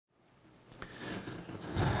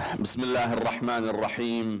بسم الله الرحمن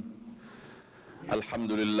الرحيم.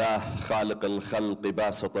 الحمد لله خالق الخلق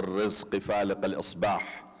باسط الرزق فالق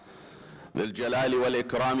الإصباح ذي الجلال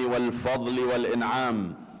والإكرام والفضل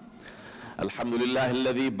والإنعام. الحمد لله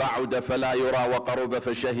الذي بعد فلا يرى وقرب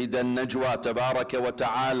فشهد النجوى تبارك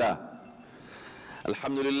وتعالى.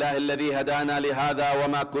 الحمد لله الذي هدانا لهذا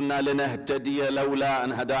وما كنا لنهتدي لولا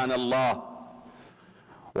أن هدانا الله.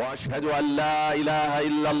 وأشهد أن لا إله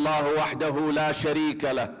إلا الله وحده لا شريك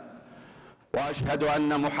له، وأشهد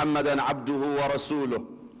أن محمدا عبده ورسوله.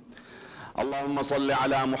 اللهم صل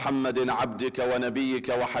على محمد عبدك ونبيك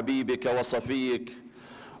وحبيبك وصفيك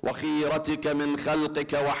وخيرتك من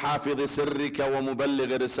خلقك وحافظ سرك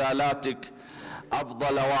ومبلغ رسالاتك،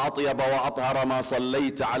 أفضل وأطيب وأطهر ما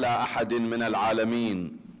صليت على أحد من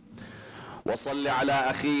العالمين. وصل على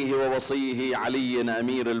أخيه ووصيه علي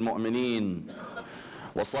أمير المؤمنين،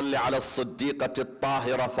 وصل على الصديقة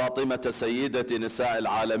الطاهرة فاطمة سيدة نساء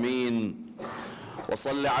العالمين،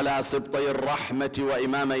 وصل على سبطي الرحمة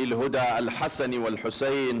وإمامي الهدى الحسن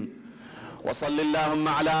والحسين، وصل اللهم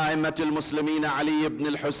على أئمة المسلمين علي بن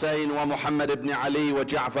الحسين ومحمد بن علي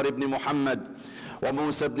وجعفر بن محمد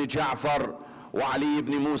وموسى بن جعفر وعلي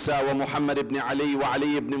بن موسى ومحمد بن علي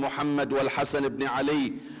وعلي بن محمد والحسن بن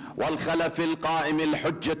علي والخلف القائم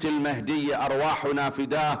الحجة المهدي، أرواحنا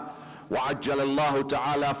فداه، وعجل الله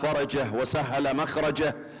تعالى فرجه وسهل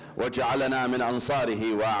مخرجه وجعلنا من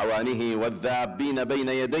أنصاره وأعوانه والذابين بين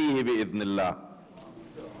يديه بإذن الله.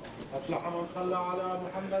 أفلح من صلى على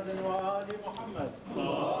محمد وآل محمد.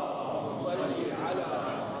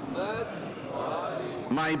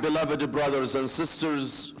 My beloved brothers and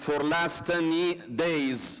sisters, for last 10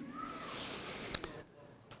 days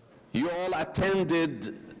you all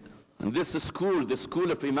attended this school, the school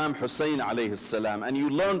of Imam Hussein alayhi salam, and you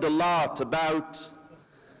learned a lot about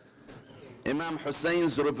Imam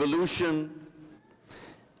Hussein's revolution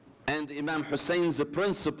and Imam Hussein's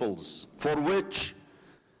principles for which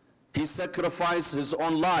he sacrificed his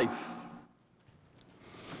own life.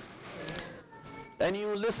 And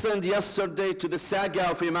you listened yesterday to the saga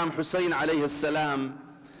of Imam Hussein alayhi salam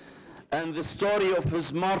and the story of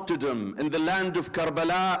his martyrdom in the land of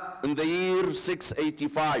Karbala in the year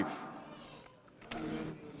 685.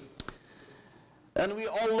 And we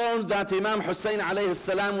all learned that Imam Hussein alayhi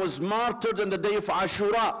salam was martyred on the day of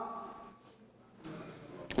Ashura,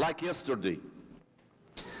 like yesterday.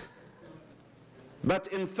 But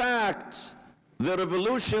in fact, the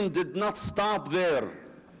revolution did not stop there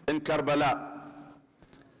in Karbala.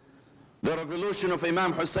 The revolution of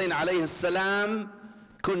Imam Hussein alayhi salam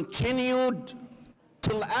continued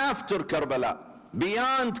till after Karbala,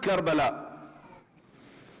 beyond Karbala.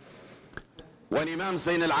 When Imam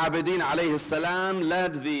Zain al-Abedin alayhi salam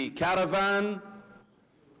led the caravan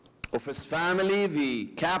of his family, the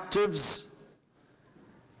captives,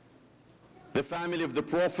 the family of the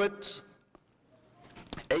Prophet,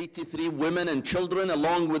 83 women and children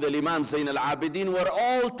along with Imam Zain al-Abedin were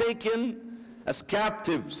all taken as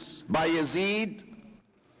captives by Yazid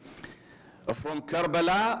from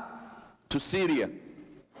Karbala to Syria.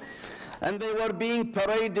 And they were being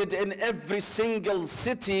paraded in every single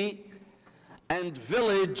city and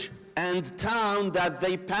village and town that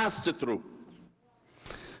they passed through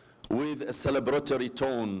with a celebratory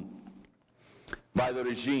tone by the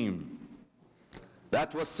regime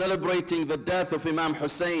that was celebrating the death of Imam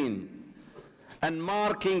Hussein and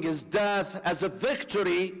marking his death as a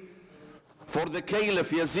victory for the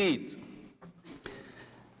Caliph Yazid,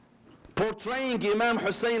 portraying Imam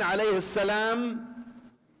Hussein alayhi salam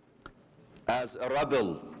as a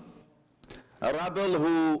rebel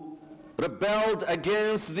who rebelled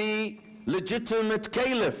against the legitimate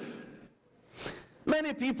caliph.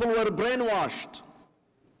 Many people were brainwashed.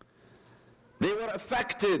 They were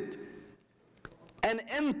affected and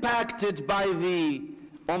impacted by the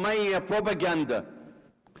Ommayad propaganda.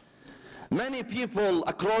 Many people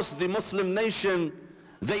across the Muslim nation,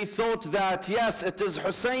 they thought that yes, it is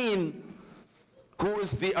Hussein who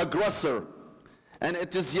is the aggressor and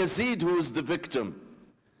it is Yazid who is the victim.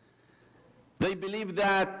 They believe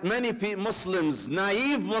that many Muslims,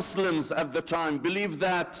 naive Muslims at the time, believe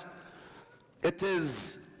that it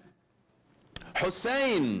is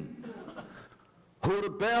Hussein who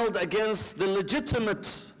rebelled against the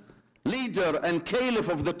legitimate leader and caliph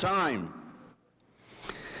of the time.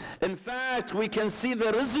 In fact, we can see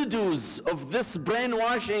the residues of this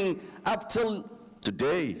brainwashing up till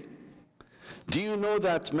today. Do you know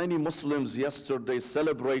that many Muslims yesterday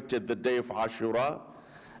celebrated the day of Ashura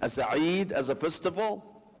as a Eid, as a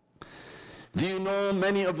festival? Do you know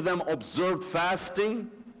many of them observed fasting,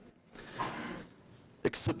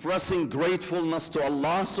 expressing gratefulness to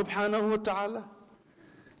Allah subhanahu wa ta'ala?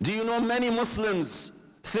 Do you know many Muslims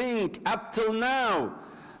think up till now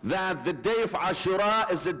that the day of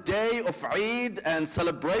Ashura is a day of Eid and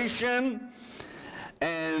celebration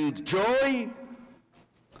and joy?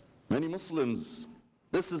 Many Muslims.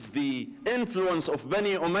 This is the influence of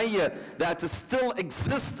Bani Umayyah that still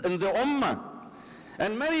exists in the Ummah.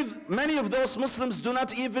 And many of those Muslims do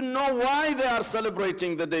not even know why they are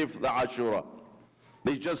celebrating the day of the Ashura.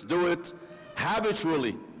 They just do it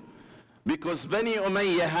habitually. Because Bani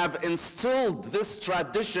Umayyah have instilled this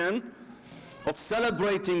tradition of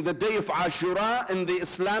celebrating the day of Ashura in the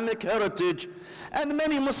Islamic heritage. And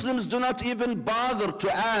many Muslims do not even bother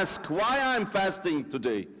to ask why I'm fasting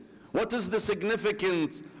today. What is the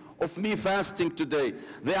significance of me fasting today?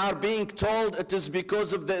 They are being told it is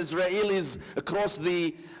because of the Israelis across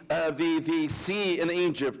the sea in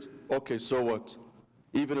Egypt. Okay, so what?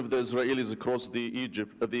 Even if the Israelis across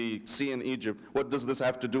the sea in Egypt, what does this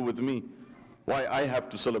have to do with me? Why I have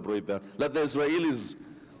to celebrate that? Let the Israelis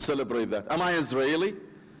celebrate that. Am I Israeli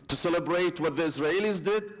to celebrate what the Israelis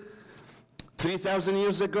did 3,000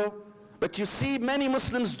 years ago? But you see, many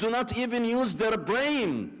Muslims do not even use their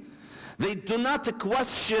brain. They do not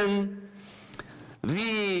question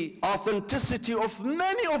the authenticity of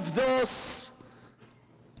many of those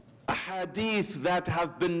hadith that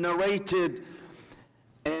have been narrated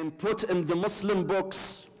and put in the Muslim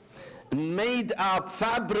books, made up,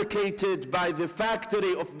 fabricated by the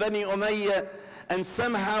factory of Bani Umayyah and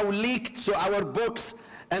somehow leaked to our books.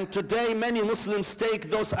 And today many Muslims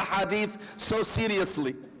take those ahadith so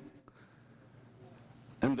seriously.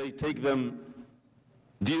 And they take them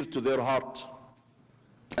dear to their heart.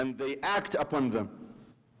 And they act upon them.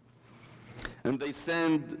 And they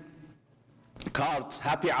send cards,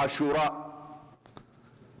 Happy Ashura,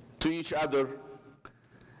 to each other.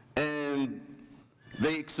 And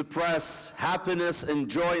they express happiness and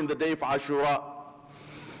joy in the day of Ashura.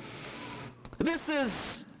 This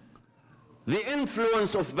is the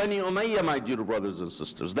influence of Bani Umayyah, my dear brothers and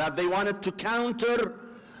sisters, that they wanted to counter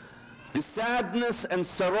the sadness and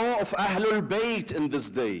sorrow of Ahlul Bayt in this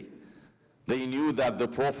day. They knew that the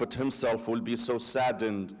Prophet himself will be so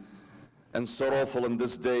saddened and sorrowful in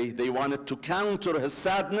this day. They wanted to counter his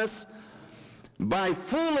sadness by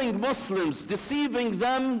fooling Muslims, deceiving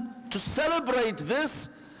them to celebrate this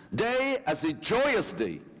day as a joyous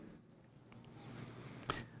day.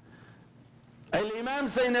 Imam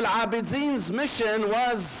Zain al-Abedin's mission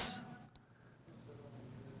was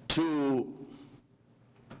to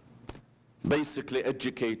basically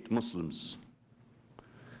educate Muslims,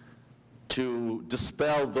 to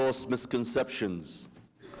dispel those misconceptions,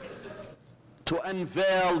 to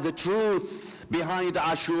unveil the truth behind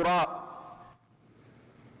Ashura.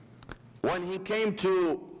 When he came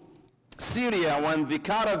to Syria, when the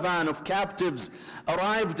caravan of captives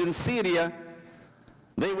arrived in Syria,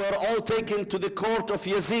 they were all taken to the court of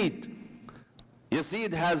Yazid.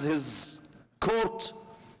 Yazid has his court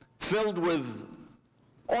filled with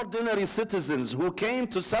ordinary citizens who came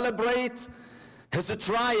to celebrate his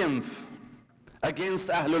triumph against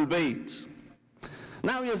Ahlul Bayt.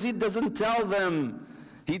 Now Yazid doesn't tell them,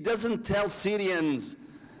 he doesn't tell Syrians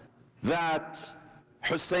that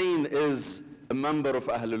Hussein is a member of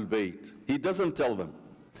Ahlul Bayt. He doesn't tell them.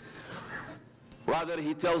 Rather,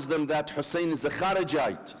 he tells them that Hussein is a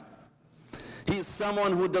Kharijite. He is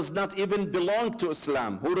someone who does not even belong to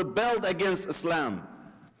Islam, who rebelled against Islam.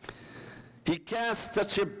 He cast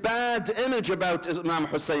such a bad image about Imam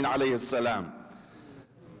Hussein alayhi salam.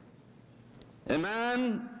 A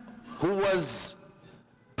man who was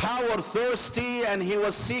power thirsty and he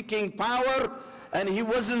was seeking power and he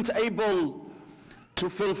wasn't able to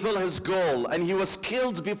fulfill his goal, and he was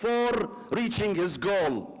killed before reaching his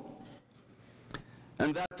goal.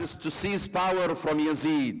 And that is to seize power from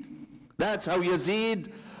Yazid. That's how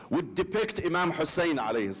Yazid would depict Imam Hussein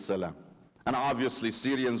alayhi salam. And obviously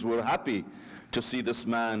Syrians were happy to see this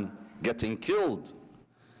man getting killed.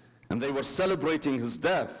 And they were celebrating his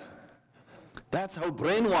death. That's how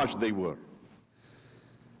brainwashed they were.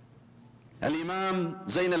 Imam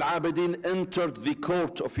Zain al-Abedin entered the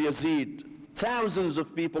court of Yazid. Thousands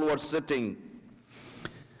of people were sitting,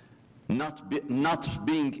 not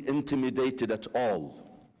being intimidated at all.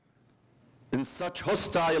 In such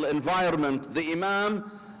hostile environment, the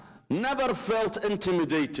Imam never felt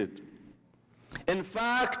intimidated. In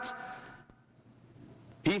fact,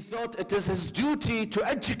 he thought it is his duty to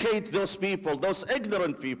educate those people, those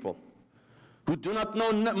ignorant people, who do not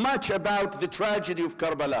know much about the tragedy of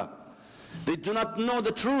Karbala. They do not know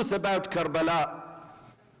the truth about Karbala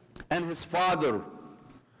and his father.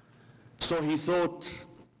 So he thought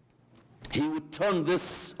he would turn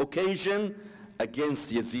this occasion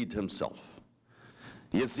against Yazid himself.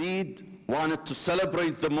 Yazid wanted to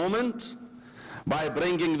celebrate the moment by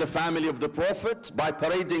bringing the family of the Prophet, by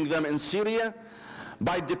parading them in Syria,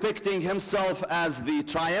 by depicting himself as the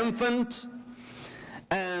triumphant,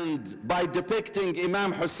 and by depicting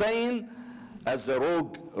Imam Hussein as a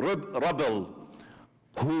rogue rebel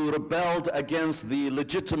who rebelled against the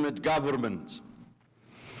legitimate government.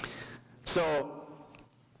 So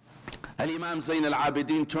Imam Zain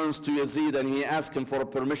al-Abedin turns to Yazid and he asks him for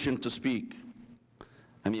permission to speak.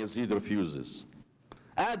 And Yazid refuses.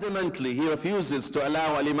 Adamantly, he refuses to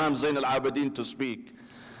allow Imam Zain al-Abedin to speak.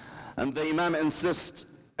 And the Imam insists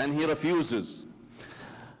and he refuses.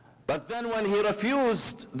 But then when he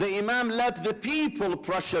refused, the Imam let the people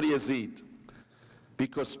pressure Yazid.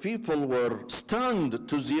 Because people were stunned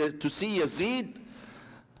to see Yazid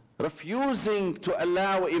refusing to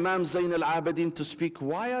allow Imam Zain al-Abedin to speak.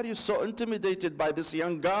 Why are you so intimidated by this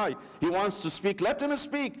young guy? He wants to speak. Let him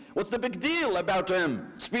speak. What's the big deal about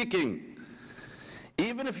him speaking?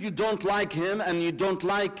 Even if you don't like him and you don't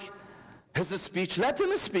like his speech, let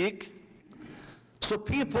him speak. So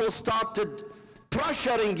people started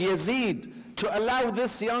pressuring Yazid to allow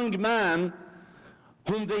this young man,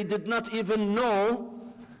 whom they did not even know,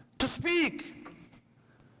 to speak.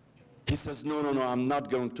 He says, no, I'm not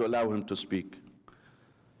going to allow him to speak.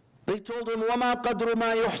 They told him, وَمَا قَدْرُ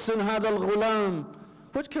مَا يُحْسِنْ هَذَا الْغُلَامِ.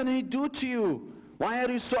 What can he do to you? Why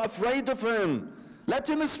are you so afraid of him? Let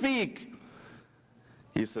him speak.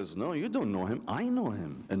 He says, no, you don't know him. I know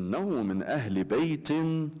him. إِنَّهُ مِنْ أَهْلِ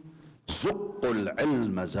بَيْتٍ زُقُّ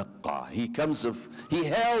الْعِلْمَ زَقًّا. He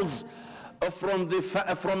hails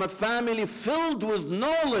from a family filled with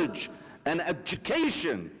knowledge and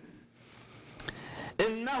education.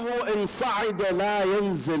 إنه إن صعد لا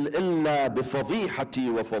ينزل إلا بفضيحتي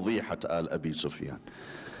وفضيحة آل أبي سفيان.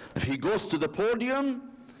 If he goes to the podium,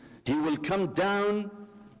 he will come down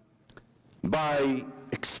by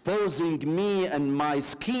exposing me and my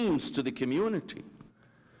schemes to the community.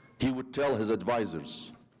 He would tell his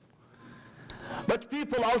advisors. But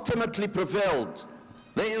people ultimately prevailed.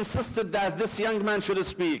 They insisted that this young man should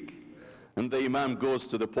speak. And the Imam goes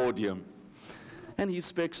to the podium. And he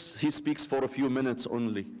speaks for a few minutes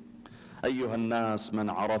only. أيها الناس من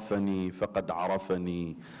عرفني فقد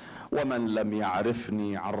عرفني ومن لم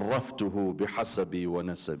يعرفني عرفته بحسبي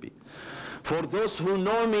ونسبي. For those who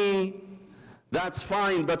know me, that's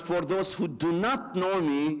fine, but for those who do not know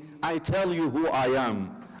me, I tell you who I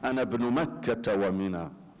am. أنا ابن مكة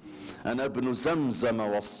ومنى أنا ابن زمزم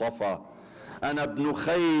والصفا أنا ابن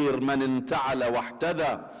خير من انتعل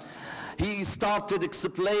واحتذى. He started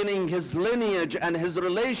explaining his lineage and his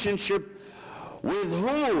relationship with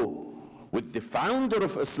who? With the founder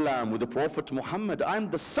of Islam, with the Prophet Muhammad.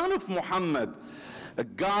 I'm the son of Muhammad, a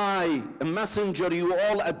guy, a messenger you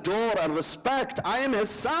all adore and respect. I am his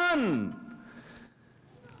son.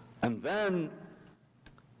 And then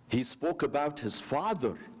he spoke about his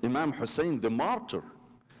father, Imam Hussein, the martyr.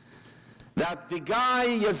 That the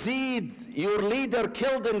guy Yazid, your leader,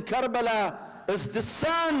 killed in Karbala, is the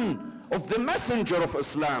son of the messenger of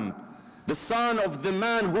Islam, the son of the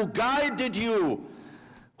man who guided you,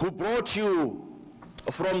 who brought you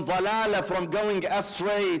from Dalala, from going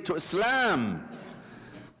astray to Islam,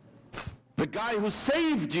 the guy who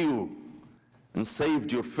saved you and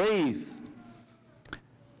saved your faith.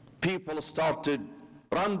 People started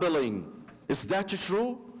rumbling. Is that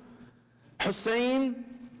true? Hussein,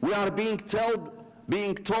 we are being told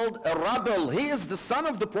a rebel. He is the son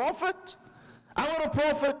of the Prophet, our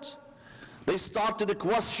Prophet. They started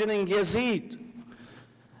questioning Yazid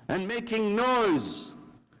and making noise.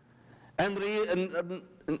 And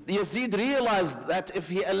Yazid realized that if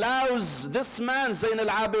he allows this man, Zain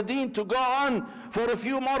al-Abedin, to go on for a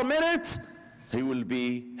few more minutes, he will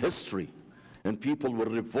be history. And people will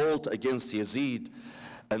revolt against Yazid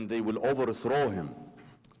and they will overthrow him.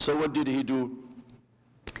 So what did he do?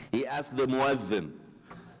 He asked the muezzin,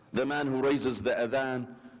 the man who raises the adhan,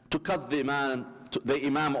 to cut the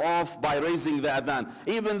imam off by raising the adhan,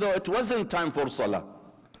 even though it wasn't time for salah.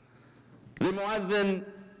 The muezzin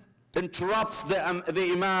interrupts the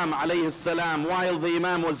imam alayhi salam while the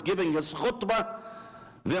imam was giving his khutbah.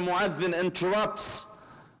 The muezzin interrupts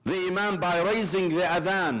the imam by raising the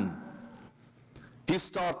adhan. He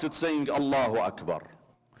started saying Allahu Akbar.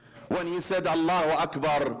 When he said Allahu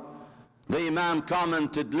Akbar, the imam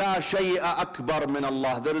commented, La shay'a akbar min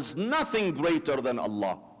Allah. There is nothing greater than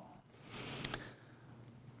Allah.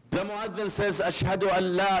 The muezzin says, Ashhadu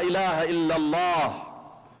an la ilaha illallah.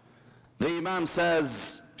 The imam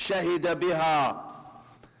says, Shahida biha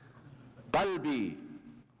qalbi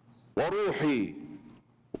wa ruhi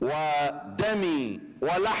wa dami wa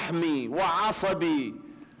lahmi wa asabi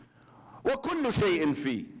وكل شيء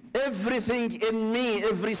فيه. Everything in me,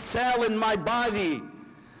 every cell in my body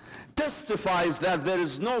testifies that there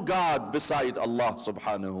is no God beside Allah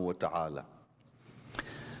subhanahu wa ta'ala.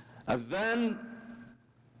 And then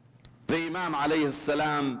the Imam alayhi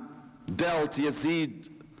salam dealt Yazid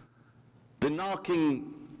the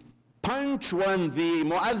knocking punch when the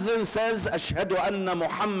mu'adhin says, أشهد أن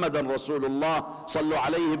محمدا رسول الله صلوا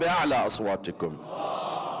عليه بأعلى أصواتكم.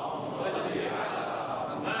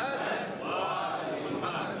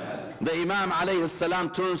 The Imam alayhi salam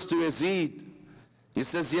turns to Yazid. He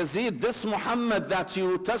says, Yazid, this Muhammad that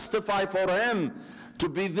you testify for him to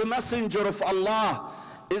be the messenger of Allah,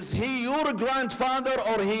 is he your grandfather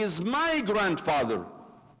or he is my grandfather?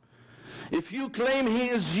 If you claim he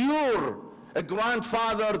is your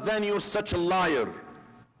grandfather, then you're such a liar.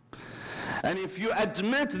 And if you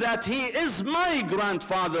admit that he is my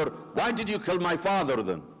grandfather, why did you kill my father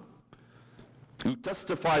then? You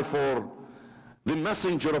testify for the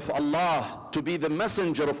messenger of Allah to be the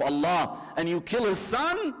messenger of Allah and you kill his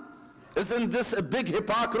son? Isn't this a big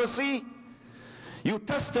hypocrisy? You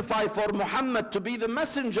testify for Muhammad to be the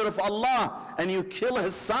messenger of Allah and you kill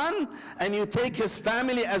his son and you take his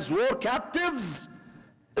family as war captives?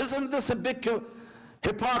 Isn't this a big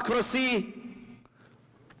hypocrisy?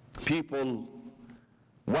 People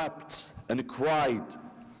wept and cried,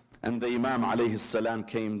 and the Imam alayhi salam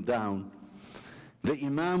came down. The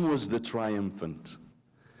Imam was the triumphant.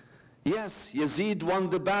 Yes, Yazid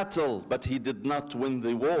won the battle, but he did not win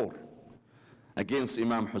the war against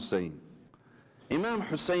Imam Hussein. Imam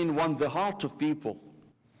Hussein won the heart of people.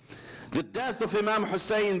 The death of Imam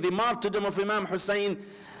Hussein, the martyrdom of Imam Hussein,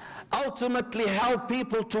 ultimately helped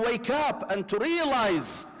people to wake up and to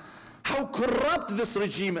realize how corrupt this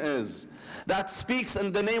regime is, that speaks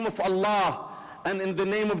in the name of Allah and in the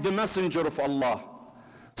name of the messenger of Allah.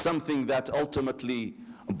 Something that ultimately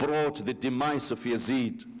brought the demise of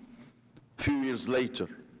Yazid a few years later.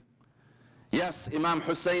 Yes, Imam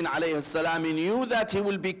Hussein alayhi salam, he knew that he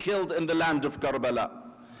will be killed in the land of Karbala.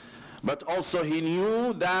 But also he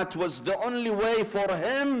knew that was the only way for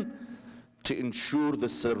him to ensure the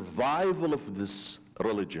survival of this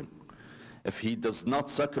religion. If he does not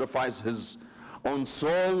sacrifice his own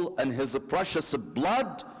soul and his precious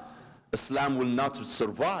blood, Islam will not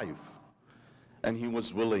survive. And he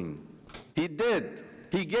was willing. He did.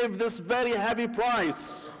 He gave this very heavy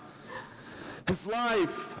price. His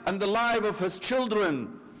life and the life of his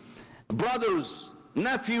children, brothers,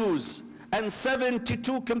 nephews, and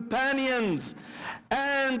 72 companions.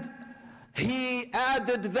 And he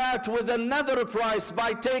added that with another price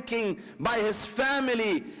by taking by his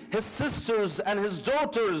family, his sisters and his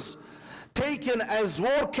daughters, taken as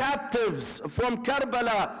war captives from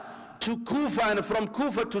Karbala to Kufa, and from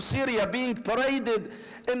Kufa to Syria, being paraded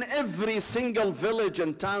in every single village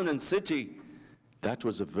and town and city. That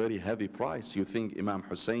was a very heavy price. You think Imam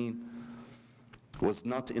Hussein was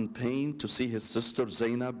not in pain to see his sister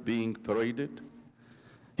Zainab being paraded?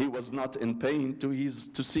 He was not in pain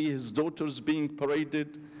to see his daughters being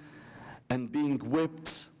paraded and being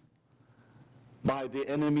whipped by the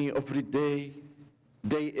enemy every day,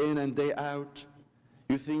 day in and day out?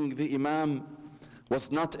 You think the Imam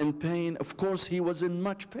was not in pain? Of course he was in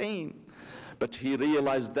much pain. But he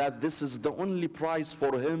realized that this is the only price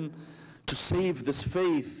for him to save this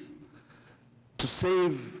faith, to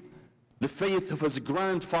save the faith of his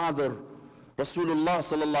grandfather, Rasulullah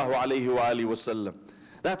sallallahu alayhi wa alihi wasallam.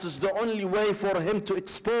 That is the only way for him to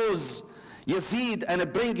expose Yazid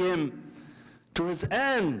and bring him to his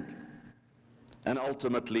end. And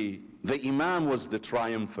ultimately, the Imam was the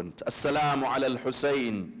triumphant. Assalamu ala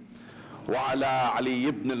al-Husayn wa ala Ali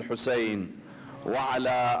ibn al-Husayn wa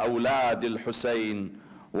ala awlad al-Husayn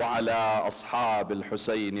wa ala ashab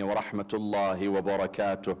al-Husayn wa rahmatullahi wa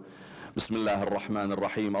barakatuh. Bismillah ar-Rahman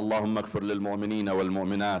ar-Rahim. Allahumma ighfir lil-mu'minina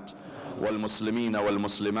wal-mu'minat wal-muslimina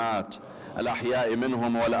wal-muslimat الأحياء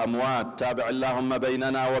منهم والأموات. تابع اللهم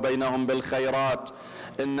بيننا وبينهم بالخيرات،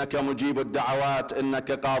 إنك مجيب الدعوات،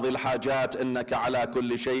 إنك قاضي الحاجات، إنك على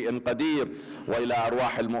كل شيء قدير. وإلى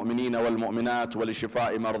أرواح المؤمنين والمؤمنات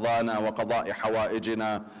ولشفاء مرضانا وقضاء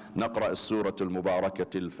حوائجنا نقرأ السورة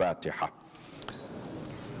المباركة الفاتحة.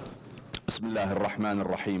 بسم الله الرحمن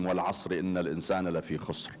الرحيم. والعصر إن الإنسان لفي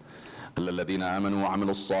خسر إلا الذين آمنوا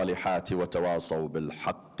وعملوا الصالحات وتواصوا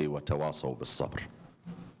بالحق وتواصوا بالصبر.